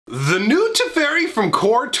The new Teferi from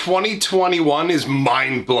Core 2021 is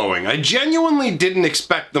mind-blowing. I genuinely didn't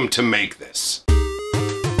expect them to make this.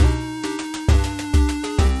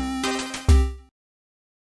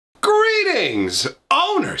 Greetings,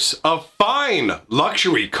 owners of fine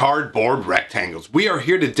luxury cardboard rectangles. We are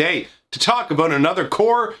here today to talk about another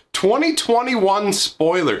Core 2021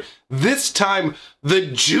 spoiler. This time, the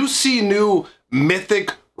juicy new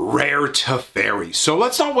mythic rare Teferi. So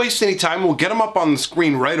let's not waste any time. We'll get them up on the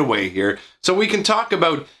screen right away here so we can talk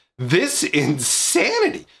about this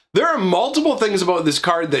insanity. There are multiple things about this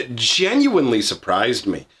card that genuinely surprised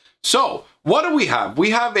me. So what do we have?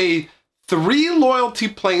 We have a 3 loyalty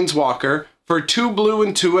planeswalker for 2 blue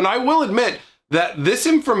and 2, and I will admit that this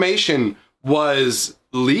information was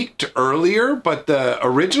leaked earlier, but the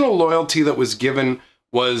original loyalty that was given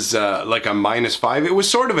was like a -5. It was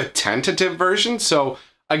sort of a tentative version, so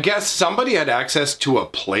I guess somebody had access to a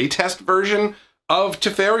playtest version of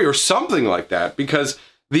Teferi or something like that, because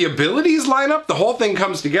the abilities line up, the whole thing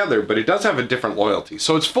comes together, but it does have a different loyalty.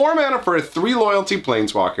 So it's 4 mana for a 3 loyalty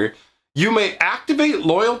planeswalker. You may activate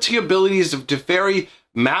loyalty abilities of Teferi,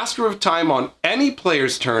 Master of Time, on any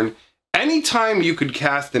player's turn, anytime you could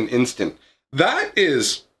cast an instant. That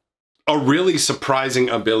is a really surprising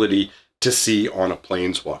ability to see on a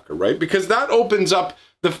planeswalker, right? Because that opens up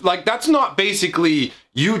that's not basically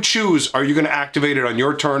you choose, are you going to activate it on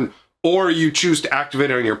your turn, or you choose to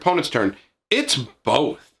activate it on your opponent's turn. It's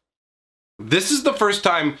both. This is the first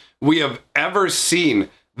time we have ever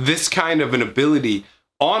seen this kind of an ability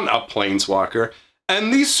on a planeswalker,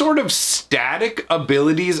 and these sort of static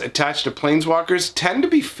abilities attached to planeswalkers tend to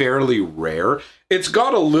be fairly rare. It's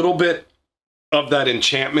got a little bit of that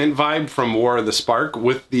enchantment vibe from War of the Spark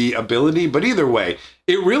with the ability, but either way,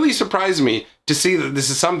 it really surprised me to see that this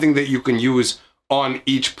is something that you can use on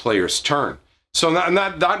each player's turn. So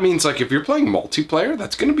that means, like, if you're playing multiplayer,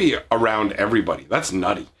 that's going to be around everybody. That's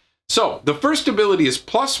nutty. So the first ability is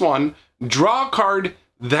 +1, draw a card,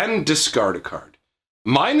 then discard a card.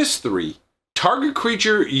 -3, target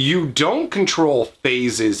creature you don't control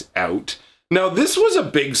phases out. Now, this was a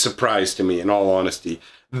big surprise to me, in all honesty.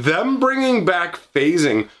 Them bringing back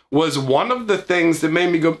phasing was one of the things that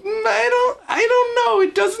made me go, I don't know,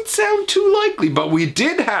 it doesn't sound too likely. But we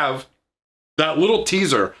did have that little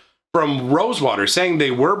teaser from Rosewater saying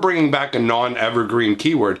they were bringing back a non-evergreen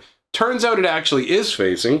keyword. Turns out it actually is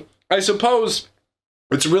phasing. I suppose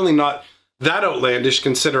it's really not that outlandish,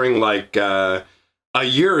 considering like a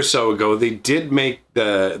year or so ago, they did make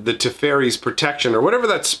the Teferi's protection, or whatever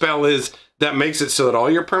that spell is, that makes it so that all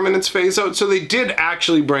your permanents phase out. So they did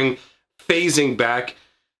actually bring phasing back.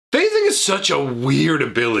 Phasing is such a weird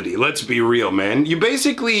ability, let's be real, man. You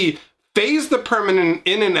basically phase the permanent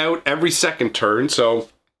in and out every second turn. So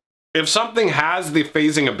if something has the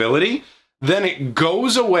phasing ability, then it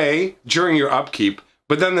goes away during your upkeep,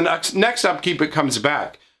 but then the next upkeep it comes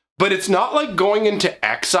back. But it's not like going into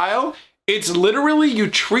exile. It's literally you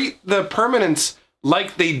treat the permanents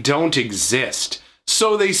like they don't exist.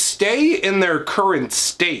 So they stay in their current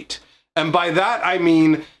state. And by that, I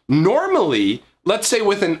mean, normally, let's say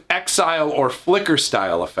with an exile or flicker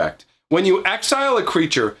style effect, when you exile a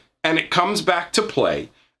creature and it comes back to play,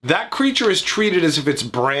 that creature is treated as if it's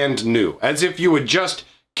brand new, as if you had just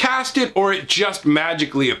cast it or it just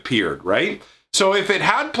magically appeared, right? So if it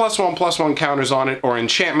had +1/+1 counters on it, or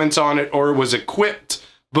enchantments on it, or was equipped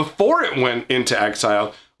before it went into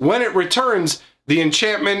exile, when it returns, the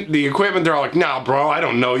enchantment, the equipment, they're all like, nah, bro, I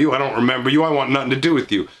don't know you, I don't remember you, I want nothing to do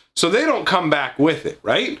with you. So they don't come back with it,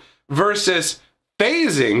 right? Versus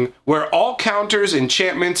phasing, where all counters,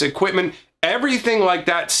 enchantments, equipment, everything like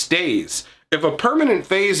that stays. If a permanent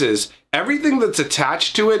phases, everything that's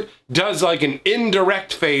attached to it does like an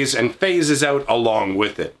indirect phase and phases out along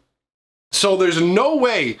with it. So there's no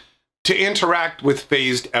way to interact with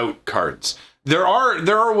phased out cards. There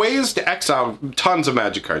are ways to exile tons of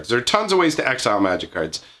magic cards. There are tons of ways to exile magic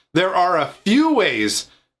cards. There are a few ways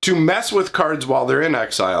to mess with cards while they're in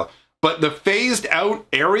exile, but the phased out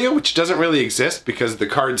area, which doesn't really exist because the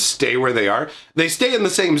cards stay where they are, they stay in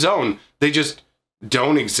the same zone, they just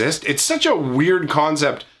don't exist. It's such a weird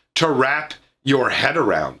concept to wrap your head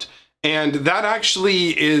around. And that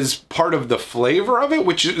actually is part of the flavor of it,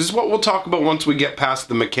 which is what we'll talk about once we get past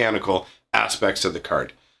the mechanical aspects of the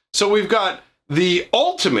card. So we've got the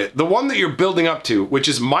ultimate, the one that you're building up to, which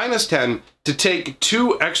is -10 to take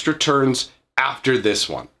 2 extra turns after this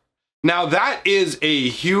one. Now that is a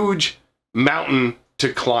huge mountain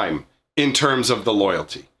to climb in terms of the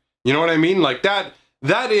loyalty. You know what I mean? Like that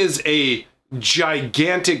is a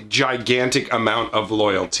gigantic amount of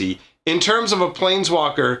loyalty in terms of a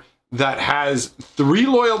planeswalker that has 3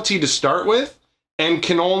 loyalty to start with and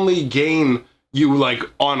can only gain you like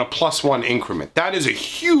on a +1 increment. That is a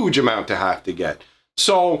huge amount to have to get.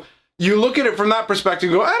 So you look at it from that perspective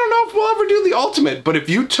and go, I don't know if we'll ever do the ultimate, but if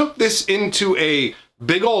you took this into a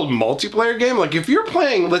big old multiplayer game, like if you're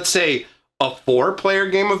playing, let's say, a 4-player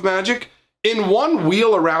game of Magic, in one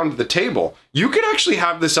wheel around the table, you could actually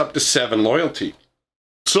have this up to 7 loyalty.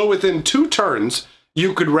 So within 2 turns,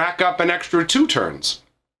 you could rack up an extra 2 turns.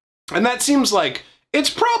 And that seems like it's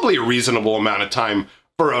probably a reasonable amount of time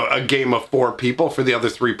for a game of 4 people, for the other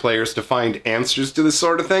 3 players to find answers to this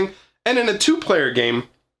sort of thing. And in a 2-player game,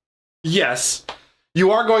 yes,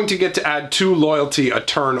 you are going to get to add 2 loyalty a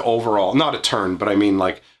turn overall. Not a turn, but I mean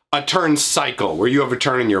like a turn cycle, where you have a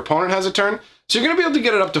turn and your opponent has a turn. So you're going to be able to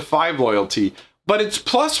get it up to 5 loyalty, but it's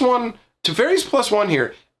 +1. Teferi's +1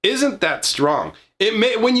 here isn't that strong. It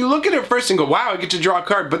may, when you look at it first and go, wow, I get to draw a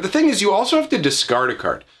card, but the thing is you also have to discard a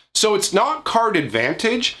card. So it's not card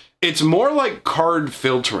advantage, it's more like card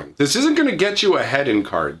filtering. This isn't going to get you ahead in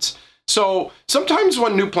cards. So sometimes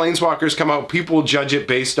when new planeswalkers come out, people judge it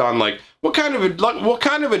based on like, what kind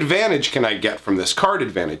of advantage can I get from this? Card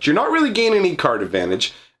advantage. You're not really gaining any card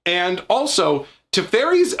advantage. And also,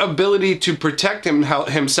 Teferi's ability to protect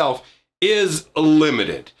himself is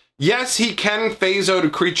limited. Yes, he can phase out a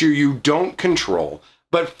creature you don't control,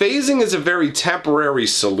 but phasing is a very temporary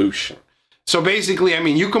solution. So basically, I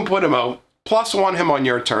mean, you can put him out, +1 him on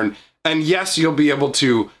your turn, and yes, you'll be able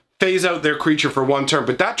to phase out their creature for 1 turn,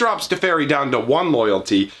 but that drops Teferi down to 1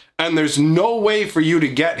 loyalty, and there's no way for you to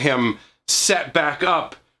get him set back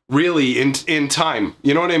up really in time.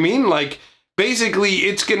 You know what I mean? Like, basically,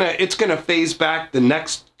 it's gonna phase back the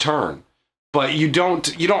next turn, but you don't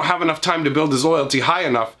have enough time to build his loyalty high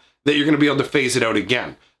enough that you're gonna be able to phase it out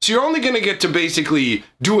again. So you're only gonna get to basically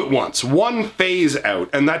do it once, 1 phase out,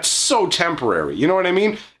 and that's so temporary. You know what I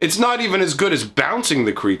mean? It's not even as good as bouncing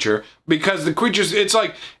the creature, because the creature's,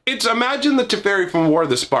 imagine the Teferi from War of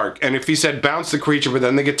the Spark, and if he said bounce the creature, but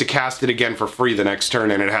then they get to cast it again for free the next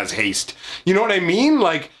turn and it has haste. You know what I mean?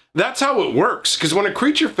 Like, that's how it works, because when a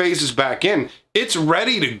creature phases back in, it's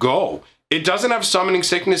ready to go. It doesn't have summoning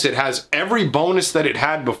sickness, it has every bonus that it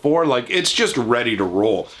had before, like, it's just ready to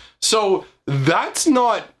roll. So that's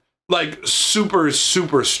not like super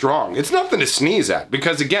strong. It's nothing to sneeze at,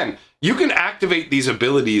 because again, you can activate these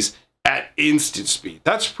abilities at instant speed.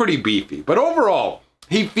 That's pretty beefy. But overall,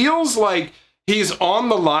 he feels like he's on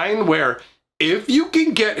the line where if you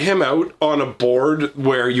can get him out on a board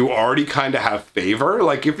where you already kind of have favor,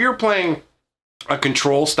 like if you're playing a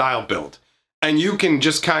control style build and you can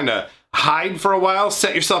just kind of hide for a while,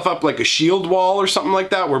 set yourself up like a shield wall or something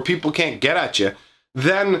like that where people can't get at you,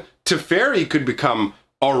 then Teferi could become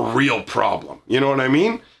a real problem. You know what I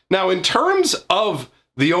mean? Now, in terms of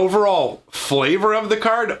the overall flavor of the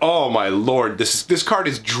card, oh my lord, this card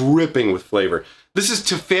is dripping with flavor. This is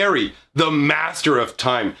Teferi, the master of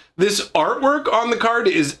time. This artwork on the card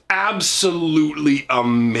is absolutely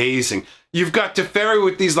amazing. You've got Teferi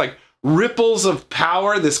with these like ripples of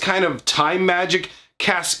power, this kind of time magic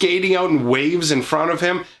cascading out in waves in front of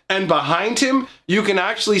him, and behind him you can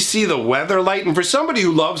actually see the Weatherlight. And for somebody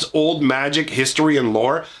who loves old Magic history and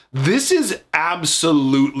lore, this is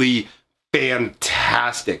absolutely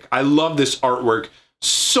fantastic. I love this artwork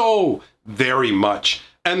so very much.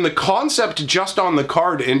 And the concept just on the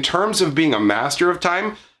card in terms of being a master of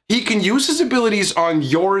time, he can use his abilities on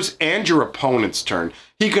yours and your opponent's turn.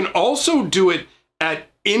 He can also do it at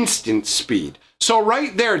instant speed. So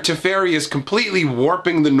right there, Teferi is completely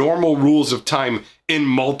warping the normal rules of time in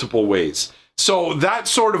multiple ways. So that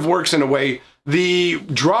sort of works in a way. The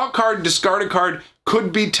draw card, discard a card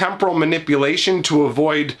could be temporal manipulation to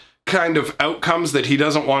avoid kind of outcomes that he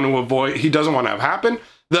doesn't want to avoid, he doesn't want to have happen.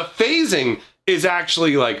 The phasing is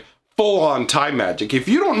actually like full-on time magic. If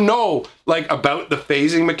you don't know like about the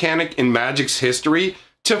phasing mechanic in Magic's history,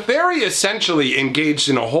 Teferi essentially engaged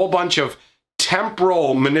in a whole bunch of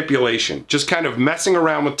temporal manipulation, just kind of messing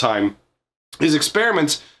around with time. His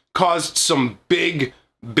experiments caused some big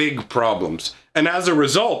problems. And as a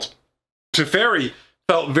result, Teferi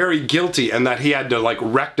felt very guilty and that he had to like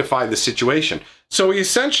rectify the situation. So he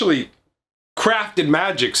essentially crafted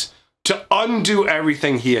magics to undo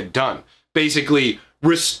everything he had done. Basically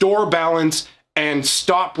restore balance and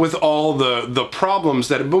stop with all the problems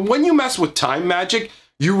that, but when you mess with time magic,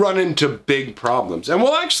 you run into big problems. And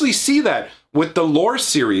we'll actually see that with the lore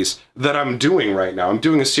series that I'm doing right now. I'm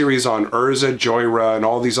doing a series on Urza, Joyra, and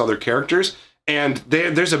all these other characters. And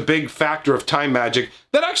there's a big factor of time magic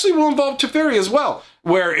that actually will involve Teferi as well,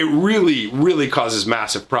 where it really causes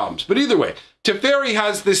massive problems. But either way, Teferi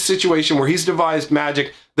has this situation where he's devised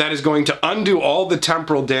magic that is going to undo all the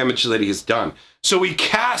temporal damage that he has done. So he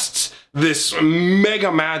casts this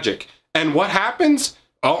mega magic. And what happens?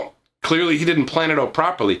 Oh, clearly he didn't plan it out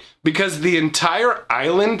properly, because the entire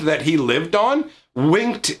island that he lived on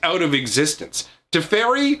winked out of existence.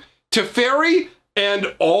 Teferi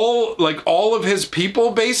and all of his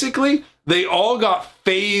people, basically, they all got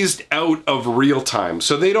phased out of real time.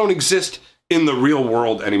 So they don't exist in the real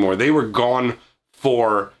world anymore. They were gone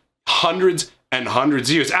for hundreds and hundreds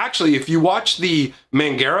of years. Actually, if you watch the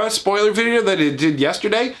Mangara spoiler video that it did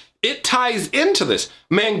yesterday, it ties into this.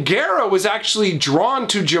 Mangara was actually drawn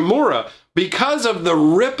to Jamura because of the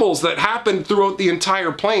ripples that happened throughout the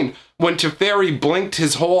entire plane when Teferi blinked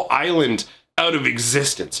his whole island out of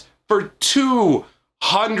existence. For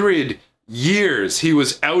 200 years, he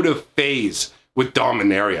was out of phase with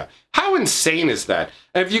Dominaria. How insane is that?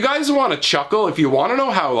 And if you guys want to chuckle, if you want to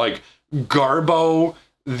know how, like, Garbo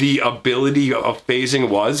the ability of phasing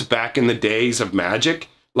was back in the days of Magic,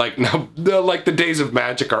 like, now, the days of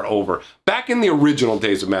Magic are over. Back in the original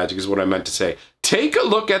days of Magic is what I meant to say. Take a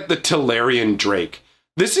look at the Tolarian Drake.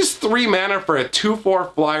 This is 3 mana for a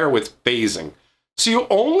 2/4 flyer with phasing. So you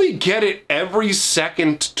only get it every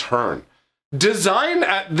second turn. Design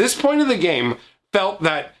at this point of the game felt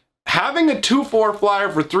that having a 2/4 flyer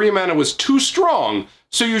for 3 mana was too strong,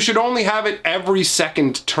 so you should only have it every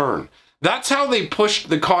second turn. That's how they pushed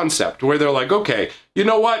the concept, where they're like, okay, you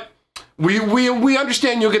know what? We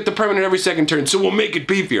understand you'll get the permanent every second turn, so we'll make it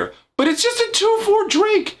beefier. But it's just a 2/4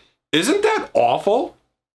 Drake. Isn't that awful?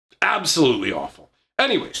 Absolutely awful.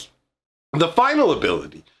 Anyways, the final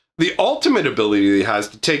ability, the ultimate ability he has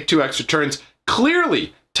to take 2 extra turns,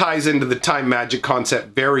 clearly ties into the time magic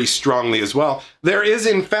concept very strongly as well. There is,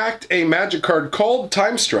 in fact, a magic card called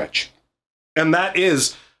Time Stretch, and that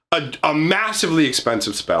is a massively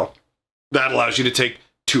expensive spell that allows you to take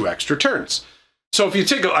 2 extra turns. So if you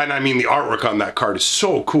take a, and I mean the artwork on that card is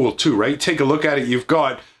so cool too, right? Take a look at it. You've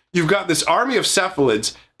got this army of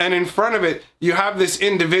cephalids, and in front of it, you have this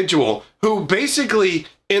individual who basically,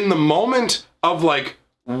 in the moment of like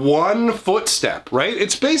 1 footstep, right?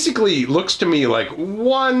 It's basically, looks to me like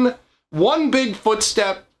one big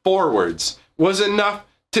footstep forwards was enough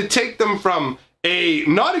to take them from a,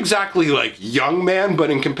 not exactly like young man, but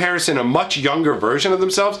in comparison, a much younger version of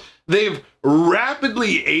themselves. They've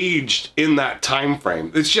rapidly aged in that time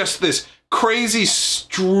frame. It's just this crazy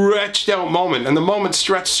stretched out moment, and the moment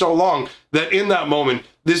stretched so long that in that moment,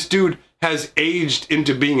 this dude has aged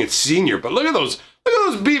into being a senior. But look at those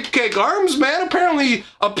beefcake arms, man. Apparently,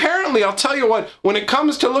 I'll tell you what, when it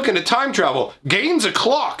comes to looking at time travel, gains a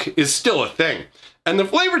clock is still a thing. And the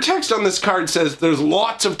flavor text on this card says there's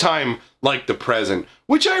lots of time like the present,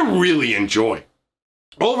 which I really enjoy.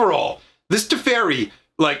 Overall, this Teferi,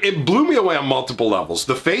 like, it blew me away on multiple levels.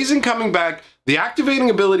 The phasing coming back, the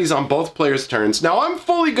activating abilities on both players' turns. Now, I'm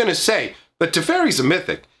fully going to say that Teferi's a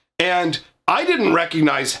mythic, and I didn't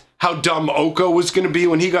recognize how dumb Oko was going to be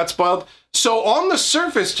when he got spoiled. So on the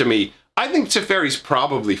surface, to me, I think Teferi's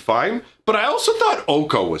probably fine, but I also thought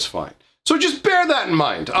Oko was fine. So just bear that in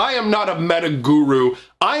mind. I am not a meta guru.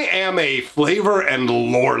 I am a flavor and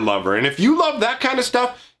lore lover. And if you love that kind of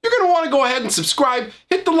stuff, you're going to want to go ahead and subscribe,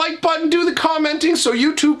 hit the like button, do the commenting so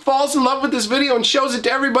YouTube falls in love with this video and shows it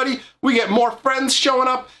to everybody. We get more friends showing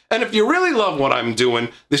up. And if you really love what I'm doing,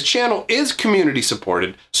 this channel is community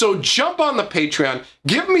supported. So jump on the Patreon,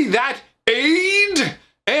 give me that aid,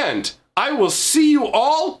 and I will see you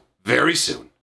all very soon.